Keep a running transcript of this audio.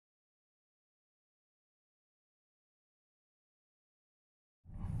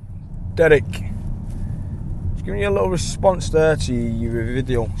Derek, just giving you a little response there to your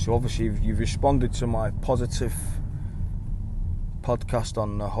video. So obviously you've responded to my positive podcast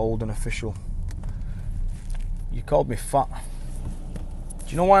on the Holden Official. You called me fat.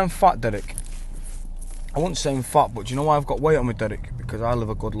 Do you know why I'm fat, Derek? I wouldn't say I'm fat, but do you know why I've got weight on me, Derek? Because I live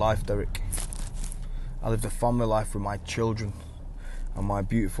a good life, Derek. I live the family life with my children and my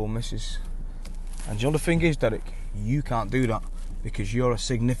beautiful missus. And do you know the thing is, Derek? You can't do that because you're a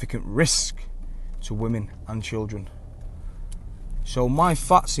significant risk to women and children. So my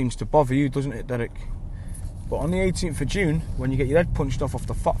fat seems to bother you, doesn't it, Derek? But on the 18th of June, when you get your head punched off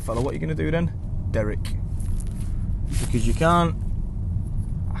the fat fella, what are you going to do then, Derek? Because you can't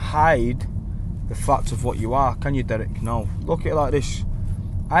hide the fact of what you are, can you, Derek? No. Look at it like this.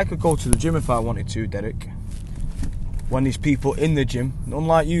 I could go to the gym if I wanted to, Derek. When there's people in the gym,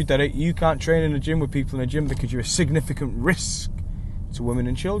 unlike you, Derek, you can't train in the gym with people in the gym because you're a significant risk to women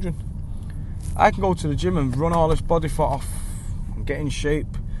and children. I can go to the gym and run all this body fat off and get in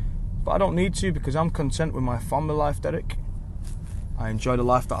shape, but I don't need to because I'm content with my family life, Derek. I enjoy the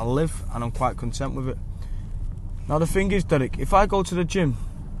life that I live and I'm quite content with it. Now the thing is, Derek, if I go to the gym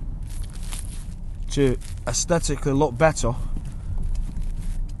to aesthetically look better,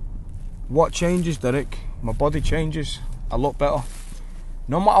 what changes, Derek? My body changes. I look better.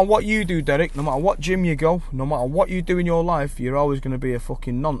 No matter what you do, Derek, no matter what gym you go, no matter what you do in your life, you're always going to be a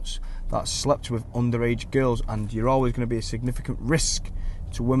fucking nonce that slept with underage girls, and you're always going to be a significant risk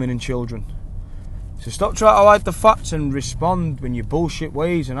to women and children. So stop trying to hide the facts and respond when you bullshit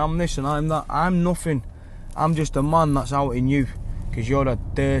ways and I'm this and I'm that. I'm nothing. I'm just a man that's out in you because you're a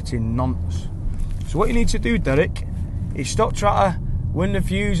dirty nonce. So what you need to do, Derek, is stop trying to win the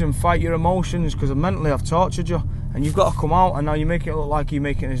views and fight your emotions, because mentally I've tortured you and you've got to come out and now you make it look like you're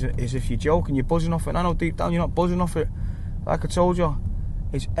making it as if you're joking, you're buzzing off it. And I know deep down you're not buzzing off it. Like I told you,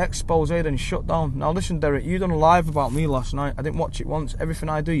 it's exposed and shut down. Now listen, Derek, you done a live about me last night. I didn't watch it once. Everything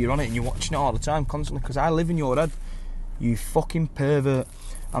I do, you're on it and you're watching it all the time, constantly, because I live in your head. You fucking pervert.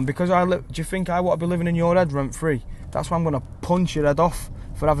 And because do you think I want to be living in your head rent free? That's why I'm going to punch your head off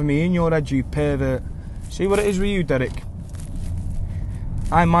for having me in your head, you pervert. See what it is with you, Derek?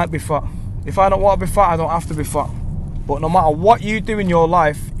 I might be fat. If I don't want to be fat, I don't have to be fat. But no matter what you do in your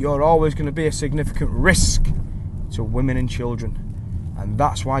life, you're always going to be a significant risk to women and children. And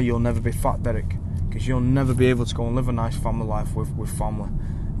that's why you'll never be fat, Derek. Because you'll never be able to go and live a nice family life with family.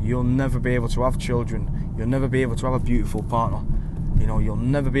 You'll never be able to have children. You'll never be able to have a beautiful partner. You know, you'll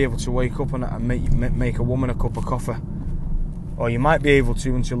never be able to wake up and make a woman a cup of coffee. Or you might be able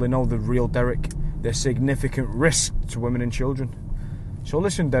to until they know the real Derek. They're significant risk to women and children. So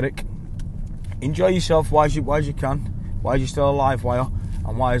listen, Derek, enjoy yourself while you can, while you're still alive,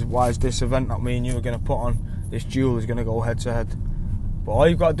 and why is this event that me and you are going to put on, this duel is going to go head to head. But all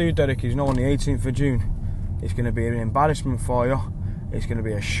you've got to do, Derek, is know on the 18th of June, it's going to be an embarrassment for you, it's going to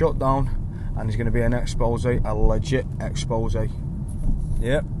be a shutdown, and it's going to be an expose, a legit expose.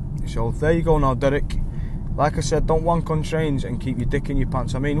 Yep, so there you go now, Derek. Like I said, don't wank on trains and keep your dick in your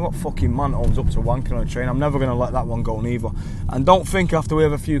pants. I mean, what fucking man owns up to wanking on a train? I'm never going to let that one go neither. And don't think after we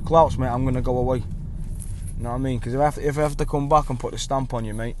have a few clouts, mate, I'm going to go away. You know what I mean? Because if I have to come back and put the stamp on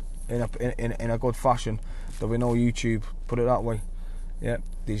you, mate, in a good fashion, there'll be no YouTube. Put it that way. Yeah,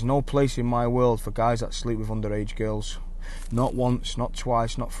 there's no place in my world for guys that sleep with underage girls. Not once, not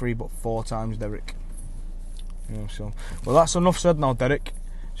twice, not 3, but 4 times, Derek. You know, so, well, that's enough said now, Derek.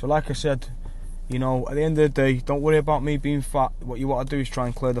 So like I said, you know, at the end of the day, don't worry about me being fat. What you want to do is try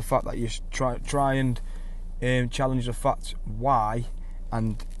and clear the fact that you try and challenge the fact why,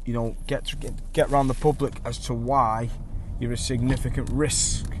 and you know, get round the public as to why you're a significant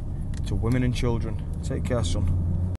risk to women and children. Take care, son.